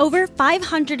 And with over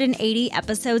 580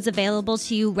 episodes available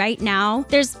to you right now,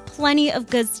 there's plenty of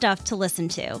good stuff to listen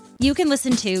to. You can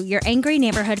listen to Your Angry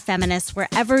Neighborhood Feminist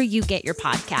wherever you get your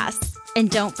podcasts. And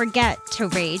don't forget to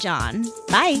rage on.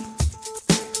 Bye.